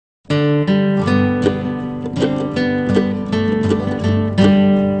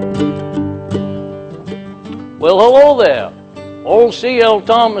Old C.L.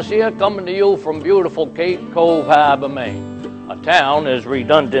 Thomas here, coming to you from beautiful Cape Cove Harbor, Maine, a town as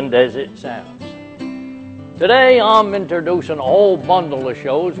redundant as it sounds. Today I'm introducing a whole bundle of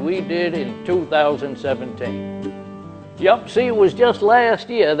shows we did in 2017. Yup, see, it was just last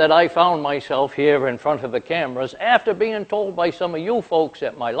year that I found myself here in front of the cameras after being told by some of you folks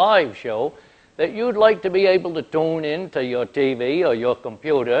at my live show that you'd like to be able to tune in to your TV or your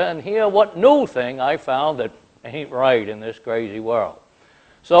computer and hear what new thing I found that ain't right in this crazy world.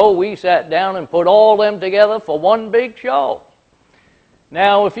 So we sat down and put all them together for one big show.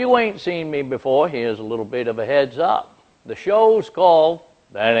 Now, if you ain't seen me before, here's a little bit of a heads up. The show's called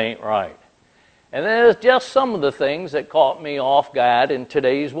That Ain't Right. And there's just some of the things that caught me off guard in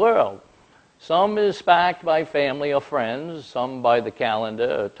today's world. Some is sparked by family or friends, some by the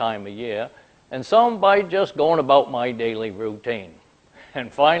calendar or time of year, and some by just going about my daily routine.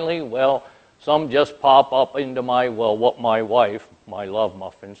 And finally, well, some just pop up into my, well, what my wife, my love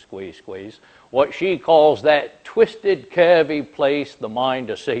muffin, squeeze, what she calls that twisted, curvy place, the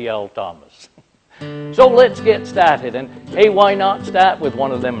mind of C.L. Thomas. So let's get started, and hey, why not start with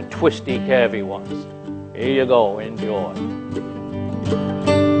one of them twisty, curvy ones? Here you go, enjoy.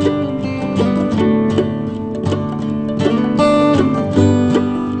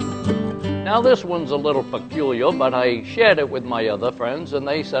 Now this one's a little peculiar, but I shared it with my other friends and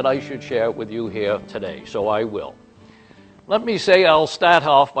they said I should share it with you here today, so I will. Let me say I'll start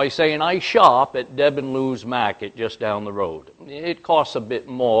off by saying I shop at Deb and Lou's Market just down the road. It costs a bit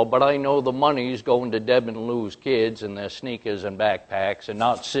more, but I know the money's going to Deb and Lou's kids and their sneakers and backpacks and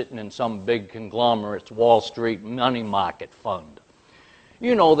not sitting in some big conglomerate's Wall Street money market fund.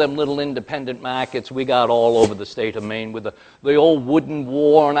 You know them little independent markets we got all over the state of Maine with the old wooden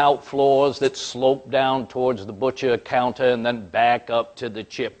worn-out floors that slope down towards the butcher counter and then back up to the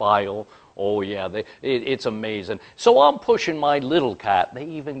chip aisle. Oh, yeah, it's amazing. So I'm pushing my little cart. They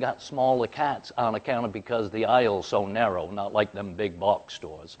even got smaller carts on account of because the aisle's so narrow, not like them big box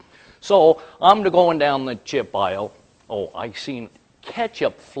stores. So I'm going down the chip aisle. Oh, I seen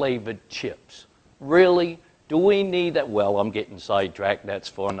ketchup-flavored chips. Really? Do we need that? Well, I'm getting sidetracked. That's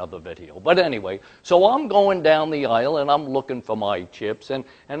for another video. But anyway, so I'm going down the aisle and I'm looking for my chips and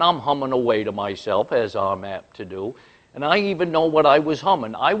I'm humming away to myself, as I'm apt to do. And I even know what I was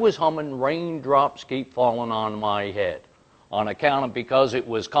humming. I was humming Raindrops Keep Falling on My Head on account of because it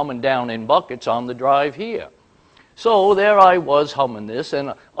was coming down in buckets on the drive here. So there I was humming this,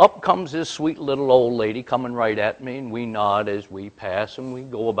 and up comes this sweet little old lady coming right at me, and we nod as we pass and we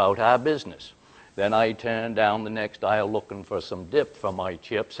go about our business. Then I turn down the next aisle looking for some dip for my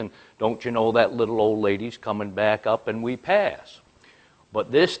chips, and don't you know that little old lady's coming back up and we pass.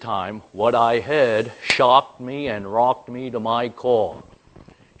 But this time, what I heard shocked me and rocked me to my core.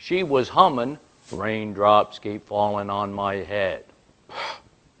 She was humming, Raindrops Keep Falling on My Head.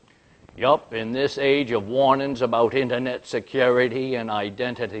 Yup, in this age of warnings about internet security and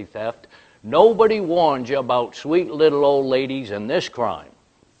identity theft, nobody warns you about sweet little old ladies and this crime.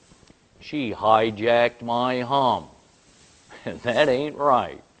 She hijacked my hum, and that ain't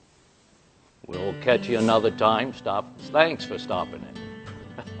right. We'll catch you another time. Thanks for stopping in.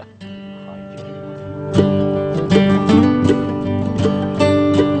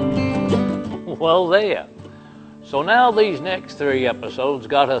 Well, there. So now these next 3 episodes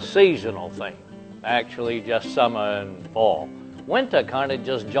got a seasonal theme. Actually, just summer and fall. Winter kind of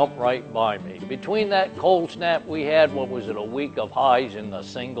just jumped right by me. Between that cold snap we had, what was it, a week of highs in the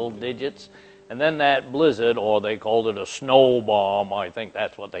single digits, and then that blizzard, or they called it a snow bomb, I think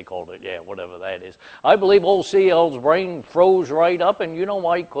that's what they called it, yeah, whatever that is. I believe old CL's brain froze right up, and you know,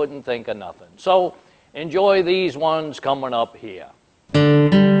 I couldn't think of nothing. So enjoy these ones coming up here.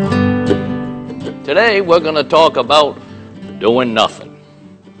 Today we're going to talk about doing nothing.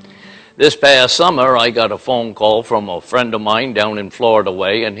 This past summer, I got a phone call from a friend of mine down in Florida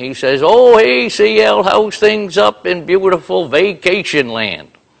way, and he says, "Oh, hey, CL, how's things up in beautiful vacation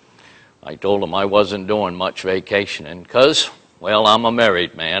land?" I told him I wasn't doing much vacationing because, well, I'm a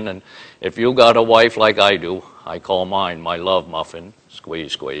married man, and if you got a wife like I do, I call mine my love muffin,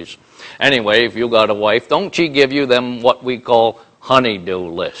 squeeze. Anyway, if you got a wife, don't she give you them what we call honey-do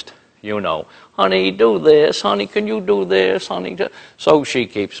list? You know, honey, do this, honey, can you do this, honey? So she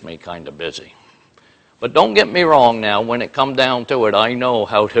keeps me kind of busy. But don't get me wrong now, when it come down to it, I know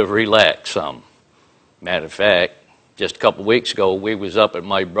how to relax some. Matter of fact, just a couple weeks ago, we was up at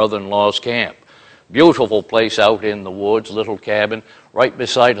my brother-in-law's camp. Beautiful place out in the woods, little cabin, right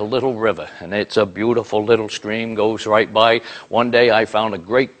beside a little river. And it's a beautiful little stream, goes right by. One day I found a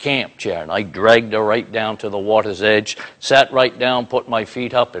great camp chair, and I dragged her right down to the water's edge, sat right down, put my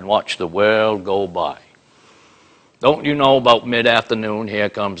feet up, and watched the world go by. Don't you know, about mid-afternoon, here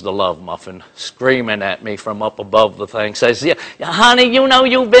comes the love muffin, screaming at me from up above the thing. Says, yeah, honey, you know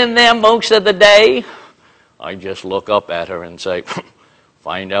you've been there most of the day. I just look up at her and say,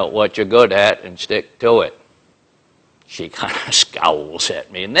 find out what you're good at and stick to it. She kind of scowls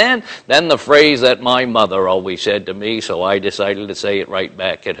at me. And then the phrase that my mother always said to me, so I decided to say it right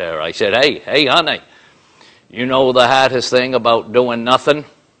back at her. I said, hey, honey, you know the hardest thing about doing nothing?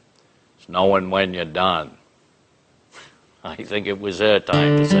 It's knowing when you're done. I think it was her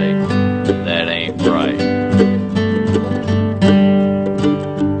time to say, that ain't right.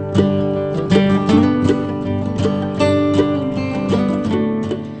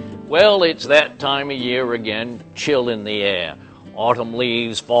 Well, it's that time of year again, chill in the air. Autumn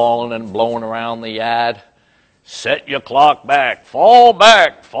leaves falling and blowing around the yard. Set your clock back, fall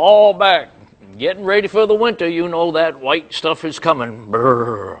back, fall back. Getting ready for the winter, you know that white stuff is coming.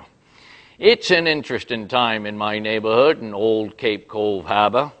 Brrr. It's an interesting time in my neighborhood in Old Cape Cove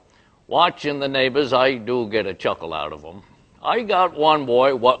Harbor. Watching the neighbors, I do get a chuckle out of them. I got one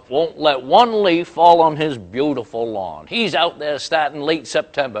boy what won't let one leaf fall on his beautiful lawn. He's out there starting late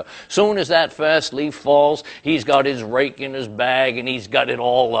September. Soon as that first leaf falls, he's got his rake in his bag and he's got it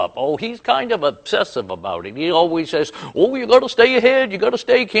all up. Oh, he's kind of obsessive about it. He always says, oh, you got to stay ahead, you got to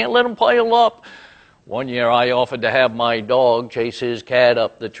stay, can't let them pile up. One year I offered to have my dog chase his cat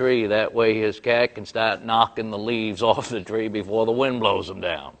up the tree. That way his cat can start knocking the leaves off the tree before the wind blows them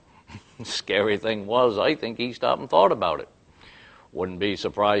down. Scary thing was, I think he stopped and thought about it. Wouldn't be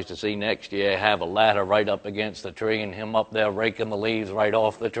surprised to see next year have a ladder right up against the tree and him up there raking the leaves right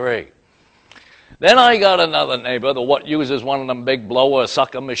off the tree. Then I got another neighbor that uses one of them big blower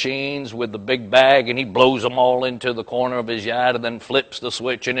sucker machines with the big bag, and he blows them all into the corner of his yard and then flips the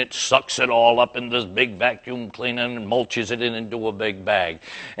switch and it sucks it all up in this big vacuum cleaner and mulches it into a big bag.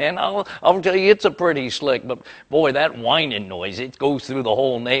 And I'll tell you, it's a pretty slick, but boy, that whining noise, it goes through the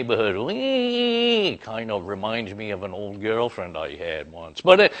whole neighborhood. Whee! Kind of reminds me of an old girlfriend I had once.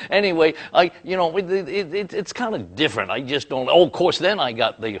 But anyway, it's kind of different. I just don't. Oh, of course, then I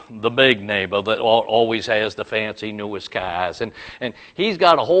got the big neighbor that always has the fancy newest cars, and he's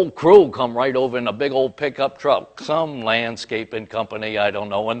got a whole crew come right over in a big old pickup truck, some landscaping company, I don't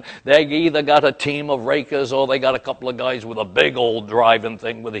know, and they either got a team of rakers or they got a couple of guys with a big old driving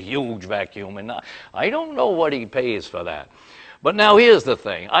thing with a huge vacuum, and I don't know what he pays for that. But now here's the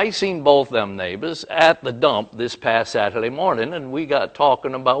thing. I seen both them neighbors at the dump this past Saturday morning, and we got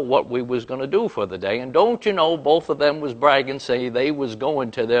talking about what we was going to do for the day. And don't you know, both of them was bragging, saying they was going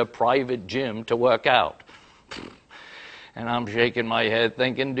to their private gym to work out. And I'm shaking my head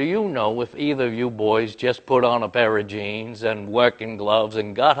thinking, do you know if either of you boys just put on a pair of jeans and working gloves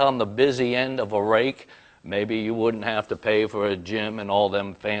and got on the busy end of a rake, maybe you wouldn't have to pay for a gym and all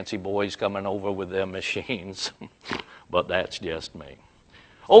them fancy boys coming over with their machines. But that's just me.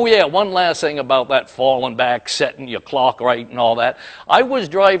 Oh yeah, one last thing about that falling back, setting your clock right and all that. I was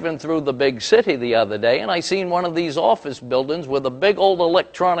driving through the big city the other day and I seen one of these office buildings with a big old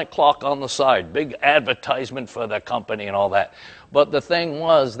electronic clock on the side, big advertisement for their company and all that. But the thing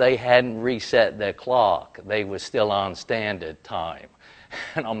was, they hadn't reset their clock. They were still on standard time.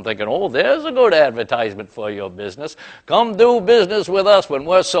 And I'm thinking, oh, there's a good advertisement for your business. Come do business with us when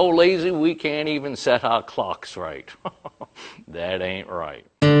we're so lazy we can't even set our clocks right. That ain't right.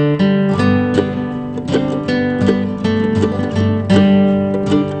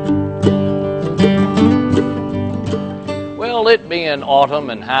 Well, it being autumn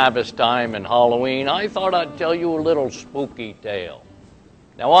and harvest time and Halloween, I thought I'd tell you a little spooky tale.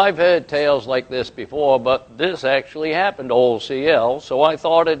 Now, I've heard tales like this before, but this actually happened to old CL, so I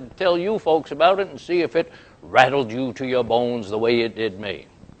thought I'd tell you folks about it and see if it rattled you to your bones the way it did me.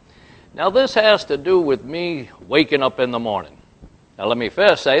 Now, this has to do with me waking up in the morning. Now, let me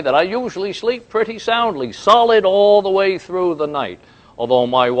first say that I usually sleep pretty soundly, solid all the way through the night, although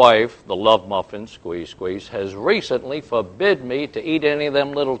my wife, the love muffin, squeeze, squeeze, has recently forbid me to eat any of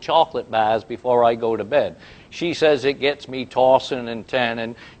them little chocolate bars before I go to bed. She says it gets me tossing and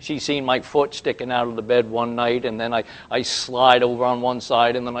turning. She seen my foot sticking out of the bed one night, and then I slide over on one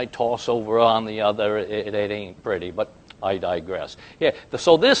side, and then I toss over on the other. It ain't pretty, but I digress. Yeah,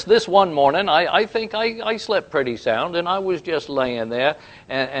 so this one morning, I think I slept pretty sound, and I was just laying there,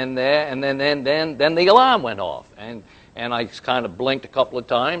 and then the alarm went off, and I kind of blinked a couple of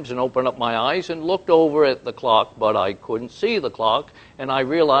times and opened up my eyes and looked over at the clock, but I couldn't see the clock, and I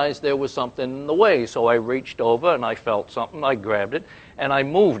realized there was something in the way. So I reached over and I felt something, I grabbed it, and I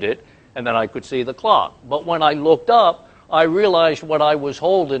moved it, and then I could see the clock. But when I looked up, I realized what I was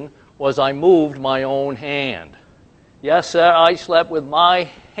holding was I moved my own hand. Yes, sir, I slept with my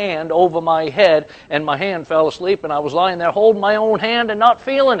hand over my head, and my hand fell asleep, and I was lying there holding my own hand and not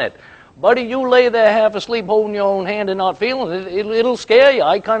feeling it. Buddy, you lay there half asleep holding your own hand and not feeling it, it'll scare you.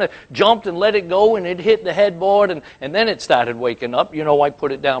 I kind of jumped and let it go, and it hit the headboard, and then it started waking up. You know, I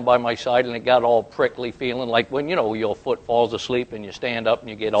put it down by my side, and it got all prickly feeling like when, you know, your foot falls asleep and you stand up and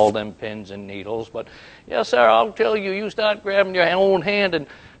you get all them pins and needles. But, yes, sir, I'll tell you, you start grabbing your own hand and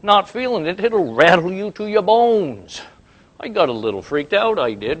not feeling it, it'll rattle you to your bones. I got a little freaked out,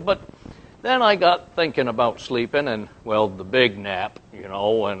 I did, but then I got thinking about sleeping and, well, the big nap, you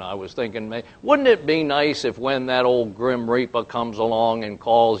know, and I was thinking, wouldn't it be nice if when that old Grim Reaper comes along and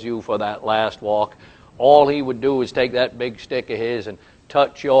calls you for that last walk, all he would do is take that big stick of his and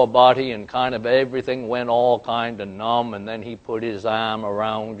touch your body and kind of everything went all kind of numb, and then he put his arm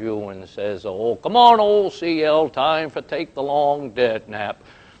around you and says, oh, come on, old CL, time for take the long dead nap.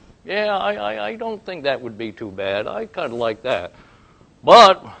 Yeah, I don't think that would be too bad. I kind of like that.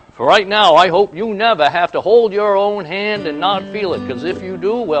 But for right now, I hope you never have to hold your own hand and not feel it, because if you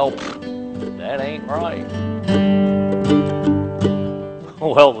do, well, that ain't right.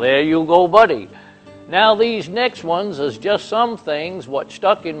 Well, there you go, buddy. Now, these next ones is just some things what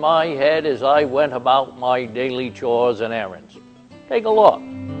stuck in my head as I went about my daily chores and errands. Take a look.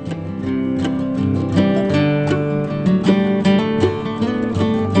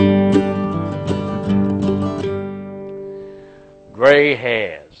 Gray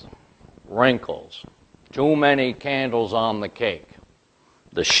hairs, wrinkles, too many candles on the cake,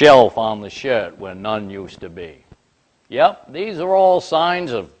 the shelf on the shirt where none used to be. Yep, these are all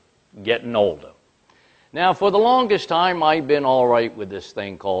signs of getting older. Now, for the longest time, I've been all right with this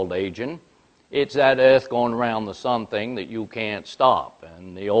thing called aging. It's that earth going around the sun thing that you can't stop.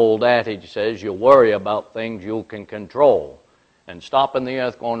 And the old adage says you worry about things you can control. And stopping the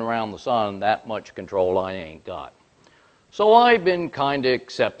earth going around the sun, that much control I ain't got. So I've been kind of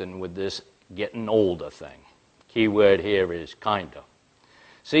accepting with this getting older thing. Key word here is kinda.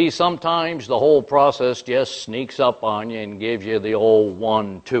 See, sometimes the whole process just sneaks up on you and gives you the old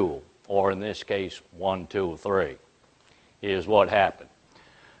 1-2, or in this case, 1-2-3. Here's what happened.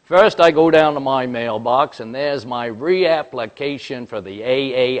 First, I go down to my mailbox, and there's my reapplication for the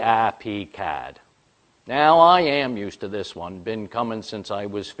AARP card. Now, I am used to this one. Been coming since I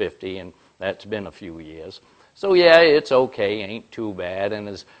was 50, and that's been a few years. So yeah, it's okay, ain't too bad, and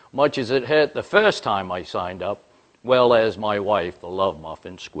as much as it hurt the first time I signed up, well, as my wife, the love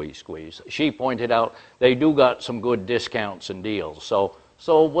muffin, squeeze, she pointed out they do got some good discounts and deals. So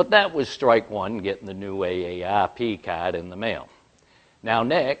what that was strike one, getting the new AARP card in the mail. Now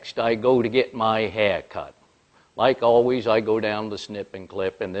next, I go to get my hair cut. Like always, I go down the snip and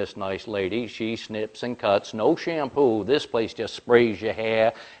clip, and this nice lady, she snips and cuts. No shampoo. This place just sprays your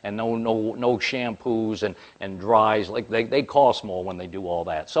hair, and no shampoos and dries. Like they cost more when they do all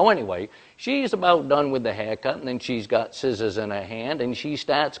that. So anyway, she's about done with the haircut, and then she's got scissors in her hand, and she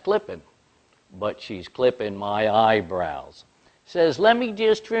starts clipping. But she's clipping my eyebrows. Says, let me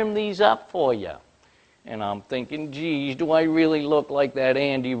just trim these up for you. And I'm thinking, geez, do I really look like that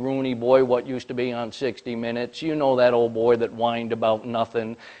Andy Rooney boy what used to be on 60 Minutes? You know that old boy that whined about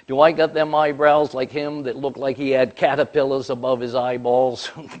nothing. Do I got them eyebrows like him that looked like he had caterpillars above his eyeballs?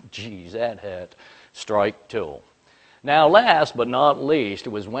 Geez, that hurt. Strike two. Now, last but not least,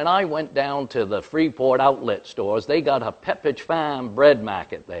 was when I went down to the Freeport outlet stores. They got a Pepperidge Farm bread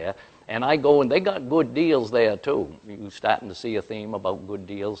market there. And I go, and they got good deals there, too. You starting to see a theme about good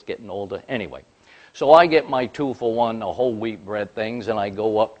deals, getting older? Anyway. So I get my 2-for-1, the whole wheat bread things, and I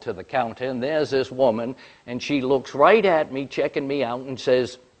go up to the counter, and there's this woman, and she looks right at me, checking me out, and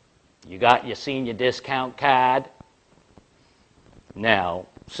says, you got your senior discount card? Now,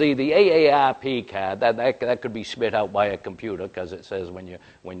 see, the AARP card, that could be spit out by a computer, because it says when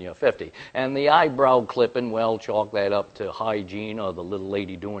you're 50. And the eyebrow clipping, well, chalk that up to hygiene or the little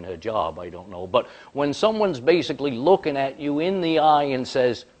lady doing her job, I don't know. But when someone's basically looking at you in the eye and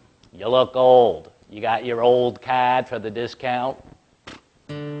says, you look old. You got your old card for the discount?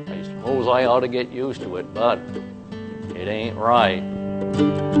 I suppose I ought to get used to it, but it ain't right.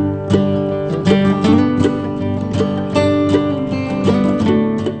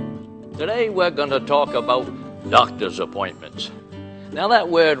 Today we're going to talk about doctor's appointments. Now that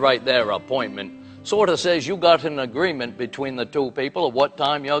word right there, appointment, sort of says you got an agreement between the two people of what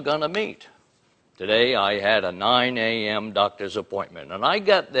time you're going to meet. Today I had a 9 a.m. doctor's appointment, and I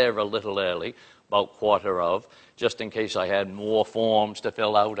got there a little early, about 1:15, just in case I had more forms to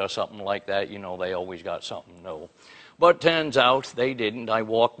fill out or something like that. You know, they always got something new. But turns out they didn't. I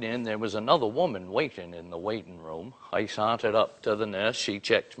walked in. There was another woman waiting in the waiting room. I sauntered up to the nurse. She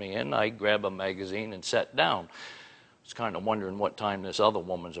checked me in. I grabbed a magazine and sat down. was kind of wondering what time this other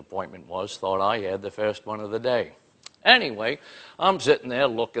woman's appointment was. Thought I had the first one of the day. Anyway, I'm sitting there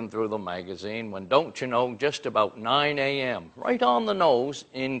looking through the magazine when, don't you know, just about 9 a.m., right on the nose,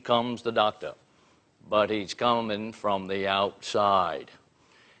 in comes the doctor. But he's coming from the outside.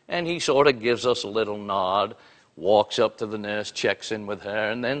 And he sort of gives us a little nod, walks up to the nurse, checks in with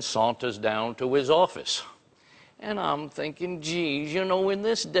her, and then saunters down to his office. And I'm thinking, geez, you know, in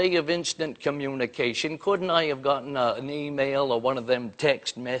this day of instant communication, couldn't I have gotten an email or one of them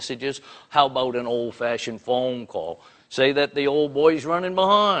text messages? How about an old-fashioned phone call? Say that the old boy's running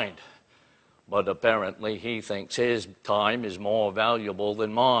behind. But apparently he thinks his time is more valuable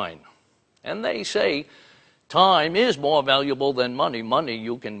than mine. And they say time is more valuable than money. Money,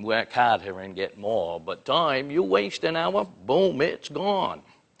 you can work harder and get more. But time, you waste an hour, boom, it's gone.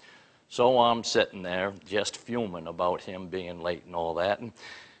 So I'm sitting there just fuming about him being late and all that. And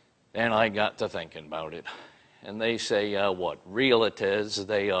then I got to thinking about it. And they say, what, realtors,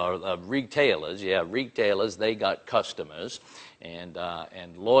 they are retailers. Yeah, retailers, they got customers. And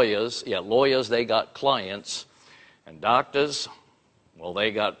lawyers, yeah, lawyers, they got clients. And doctors, well,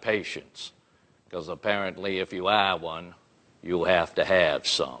 they got patients. Because apparently if you are one, you have to have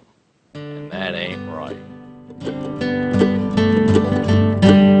some. And that ain't right.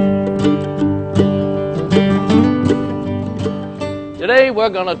 Today we're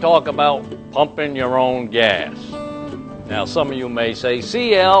going to talk about pumping your own gas. Now some of you may say,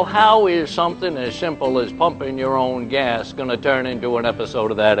 CL, how is something as simple as pumping your own gas going to turn into an episode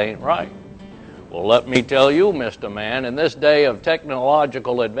of That Ain't Right? Well, let me tell you, Mr. Man, in this day of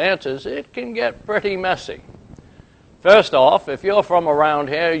technological advances, it can get pretty messy. First off, if you're from around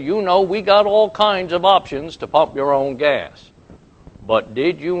here, you know we got all kinds of options to pump your own gas. But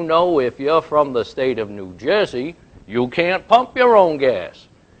did you know if you're from the state of New Jersey, you can't pump your own gas?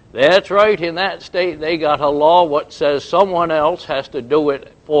 That's right, in that state they got a law what says someone else has to do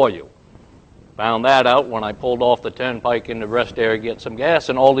it for you. Found that out when I pulled off the turnpike in the rest area to get some gas,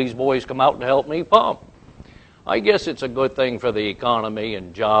 and all these boys come out to help me pump. I guess it's a good thing for the economy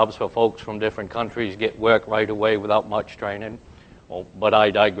and jobs for folks from different countries get work right away without much training. Well, but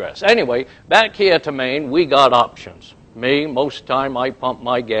I digress. Anyway, back here to Maine, we got options. Me, most of the time I pump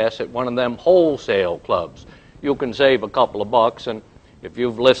my gas at one of them wholesale clubs. You can save a couple of bucks, and if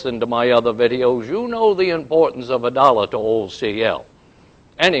you've listened to my other videos, you know the importance of $1 to old CL.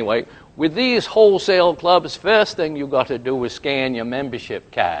 Anyway, with these wholesale clubs, first thing you got to do is scan your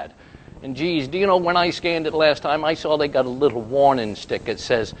membership card. And geez, do you know, when I scanned it last time, I saw they got a little warning stick that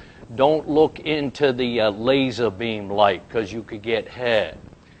says, don't look into the laser beam light because you could get hurt.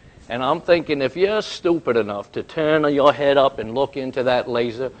 And I'm thinking, if you're stupid enough to turn your head up and look into that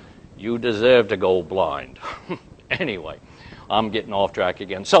laser, you deserve to go blind. Anyway, I'm getting off track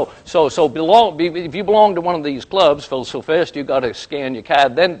again. So if you belong to one of these clubs, so first you got to scan your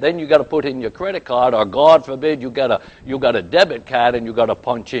card, then you got to put in your credit card, or God forbid you got a debit card and you got to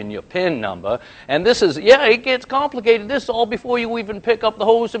punch in your PIN number. And this is, yeah, it gets complicated. This is all before you even pick up the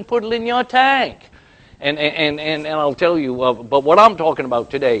hose and put it in your tank. And I'll tell you, but what I'm talking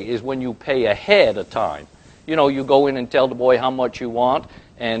about today is when you pay ahead of time. You know, you go in and tell the boy how much you want,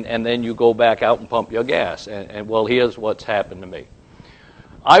 and then you go back out and pump your gas. And well, here's what's happened to me.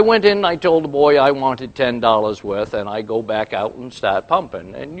 I went in and I told the boy I wanted $10 worth, and I go back out and start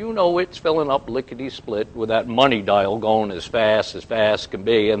pumping. And you know it's filling up lickety-split with that money dial going as fast can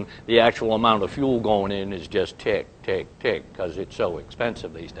be, and the actual amount of fuel going in is just tick, tick, tick, because it's so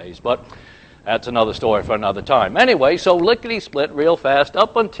expensive these days. But that's another story for another time. Anyway, so lickety-split real fast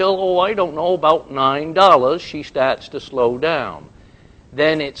up until, oh, I don't know, about $9, she starts to slow down.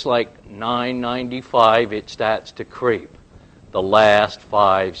 Then it's like $9.95, it starts to creep. The last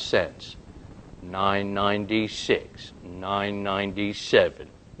 5 cents. $9.96, $9.97,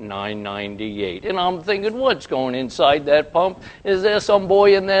 $9.98. And I'm thinking, what's going inside that pump? Is there some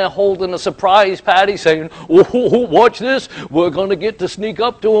boy in there holding a surprise party saying, oh, watch this, we're going to get to sneak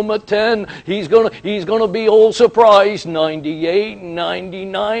up to him at 10. He's gonna be all surprised. 98,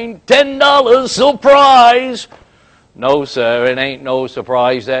 99, $10, surprise! No, sir, it ain't no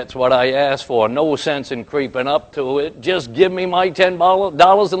surprise. That's what I asked for. No sense in creeping up to it. Just give me my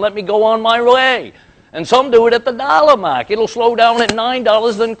 $10 and let me go on my way. And some do it at the dollar mark. It'll slow down at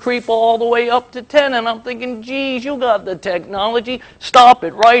 $9, then creep all the way up to 10. And I'm thinking, geez, you got the technology. Stop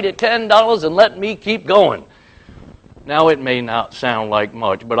it right at $10 and let me keep going. Now, it may not sound like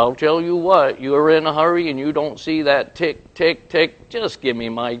much, but I'll tell you what, you're in a hurry and you don't see that tick, tick, tick, just give me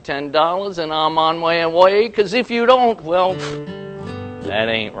my $10 and I'm on my way, because if you don't, well, that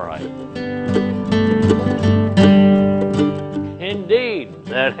ain't right. Indeed,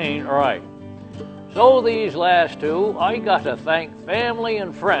 that ain't right. So these last two, I got to thank family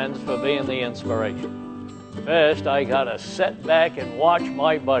and friends for being the inspiration. First, I got to sit back and watch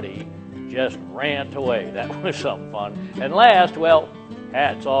my buddy just rant away. That was some fun. And last, well,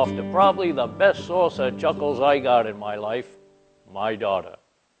 hats off to probably the best source of chuckles I got in my life, my daughter.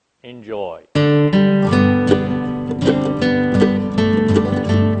 Enjoy.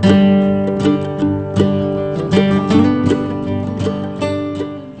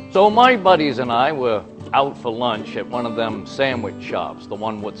 So my buddies and I were out for lunch at one of them sandwich shops, the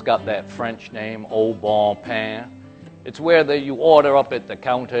one what's got that French name, Au Bon Pain. It's where you order up at the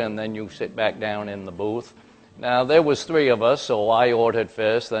counter and then you sit back down in the booth. Now, there was three of us, so I ordered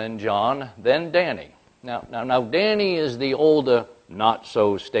first, then John, then Danny. Now, Danny is the older,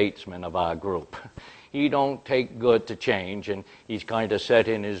 not-so-statesman of our group. He don't take good to change, and he's kind of set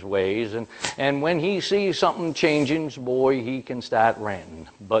in his ways. And when he sees something changing, boy, he can start ranting.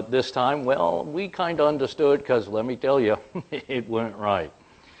 But this time, well, we kind of understood, because let me tell you, it went right.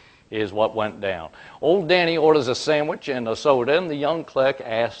 Here's what went down. Old Danny orders a sandwich and a soda, and the young clerk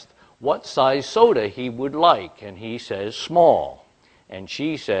asked what size soda he would like, and he says small. And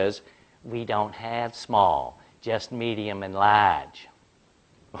she says, "We don't have small, just medium and large."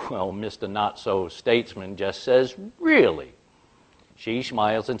 Well, Mr. Not-So-Statesman just says, "Really?" She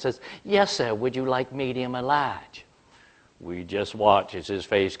smiles and says, "Yes, sir, would you like medium or large?" We just watch as his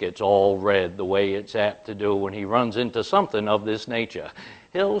face gets all red the way it's apt to do when he runs into something of this nature.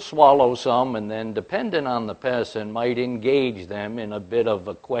 He'll swallow some and then, depending on the person, might engage them in a bit of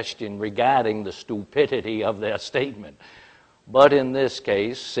a question regarding the stupidity of their statement. But in this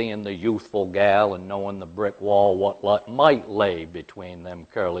case, seeing the youthful gal and knowing the brick wall what might lay between them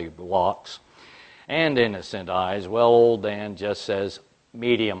curly locks and innocent eyes, well, old Dan just says,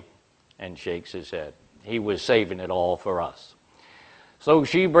 "Medium," and shakes his head. He was saving it all for us. So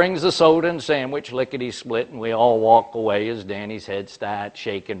she brings the soda and sandwich, lickety-split, and we all walk away as Danny's head starts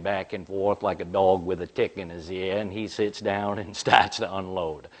shaking back and forth like a dog with a tick in his ear, and he sits down and starts to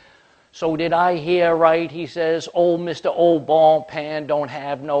unload. "So did I hear right," he says, "old Mr. Au Bon Pain don't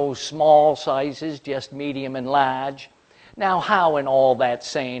have no small sizes, just medium and large? Now how in all that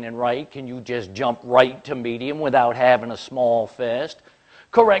saying and right can you just jump right to medium without having a small first?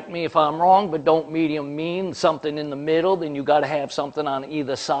 Correct me if I'm wrong, but don't medium mean something in the middle, then you got to have something on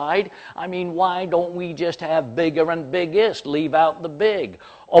either side? I mean, why don't we just have bigger and biggest, leave out the big?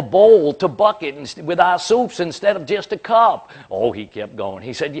 A bowl to bucket with our soups instead of just a cup?" Oh, he kept going.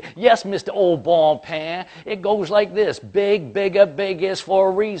 He said, "Yes, Mr. Au Bon Pain, it goes like this. Big, bigger, biggest for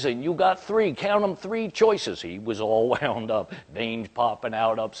a reason. You got three, count them, three choices." He was all wound up, veins popping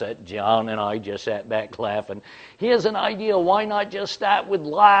out, upset. John and I just sat back laughing. "Here's an idea. Why not just start with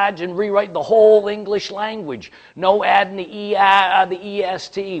large and rewrite the whole English language? No adding the EI or the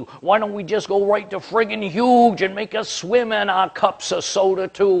EST. Why don't we just go right to friggin' huge and make us swim in our cups of soda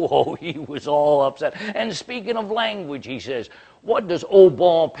too?" Oh, he was all upset. "And speaking of language," he says, "what does Au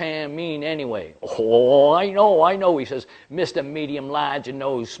Bon Pain mean anyway?" "Oh, I know," he says, "Mr. Medium Large and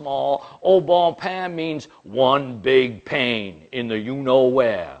no small. Au Bon Pain means one big pain in the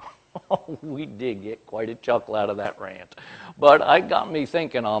you-know-where." Oh, we did get quite a chuckle out of that rant. But it got me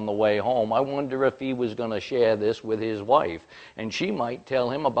thinking on the way home. I wonder if he was going to share this with his wife, and she might tell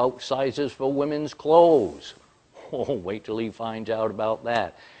him about sizes for women's clothes. Oh, wait till he finds out about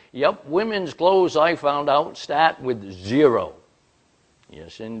that. Yep, women's clothes, I found out, start with 0.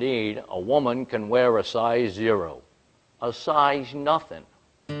 Yes, indeed, a woman can wear a size 0. A size nothing.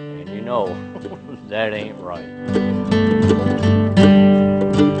 And you know, that ain't right.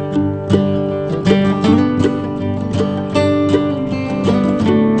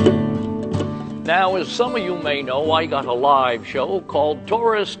 Now, as some of you may know, I got a live show called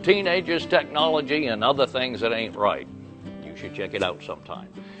Tourists, Teenagers, Technology, and Other Things That Ain't Right. You should check it out sometime.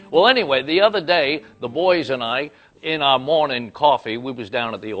 Well, anyway, the other day, the boys and I, in our morning coffee, we was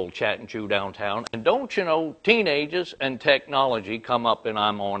down at the old Chat and Chew downtown, and don't you know, teenagers and technology come up in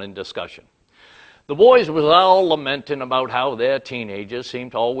our morning discussion. The boys was all lamenting about how their teenagers seem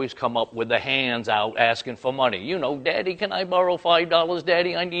to always come up with their hands out asking for money. You know, "Daddy, can I borrow $5?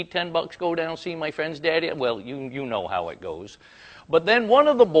 Daddy, I need $10. Go down and see my friends, Daddy." Well, you know how it goes. But then one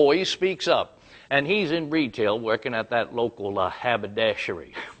of the boys speaks up, and he's in retail working at that local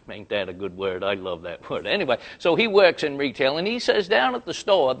haberdashery. Ain't that a good word? I love that word. Anyway, so he works in retail, and he says down at the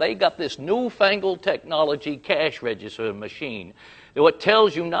store they got this newfangled technology cash register machine. It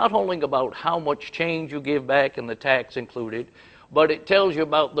tells you not only about how much change you give back and the tax included, but it tells you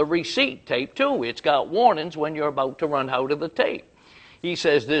about the receipt tape too. It's got warnings when you're about to run out of the tape. He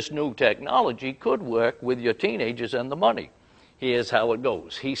says this new technology could work with your teenagers and the money. Here's how it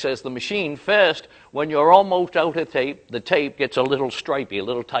goes. He says the machine first, when you're almost out of tape, the tape gets a little stripey, a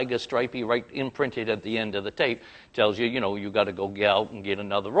little tiger stripey right imprinted at the end of the tape. Tells you, you got to go get out and get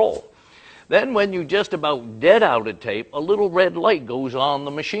another roll. Then when you just about dead out of tape, a little red light goes on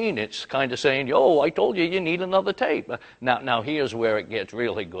the machine. It's kind of saying, yo, I told you you need another tape. Now here's where it gets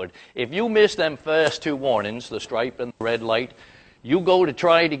really good. If you miss them first two warnings, the stripe and the red light, you go to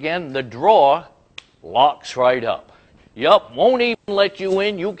try it again, the drawer locks right up. Yup, won't even let you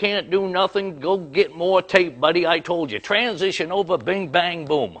in. You can't do nothing. Go get more tape, buddy. I told you. Transition over, bing, bang,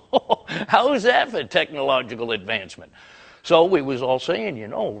 boom. How is that for technological advancement? So we was all saying,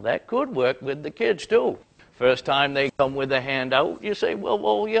 that could work with the kids too. First time they come with a handout, you say,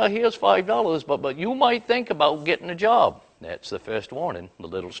 well, yeah, here's $5, but you might think about getting a job. That's the first warning, the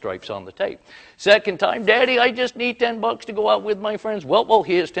little stripes on the tape. Second time, Daddy, I just need $10 to go out with my friends. Well,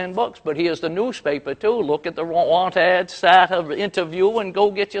 here's $10, but here's the newspaper too. Look at the want ad, start an interview, and go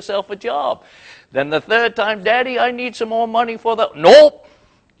get yourself a job. Then the third time, Daddy, I need some more money for the... Nope!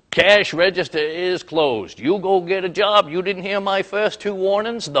 Cash register is closed. You go get a job. You didn't hear my first two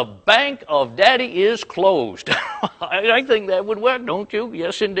warnings. The bank of Daddy is closed. I think that would work, don't you?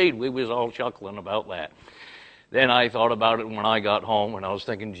 Yes, indeed. We was all chuckling about that. Then I thought about it when I got home, and I was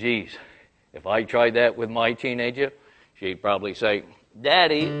thinking, geez, if I tried that with my teenager, she'd probably say,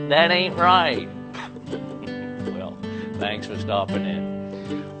 Daddy, that ain't right. Well, thanks for stopping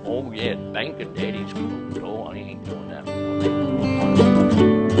in. Oh, yeah, bank of Daddy's closed. Oh, I ain't doing that.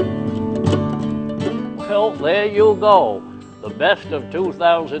 Well, there you go. The best of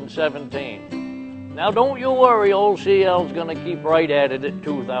 2017. Now, don't you worry, old CL's going to keep right at it at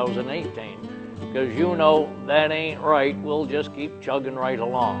 2018. Because that ain't right. We'll just keep chugging right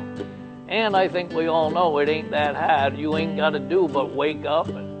along. And I think we all know it ain't that hard. You ain't got to do but wake up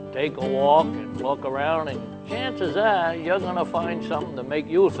and take a walk and look around, and chances are you're going to find something to make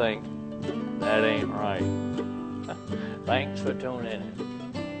you think, that ain't right. Thanks for tuning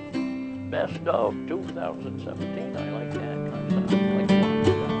in. Best of 2017. I like that kind of stuff.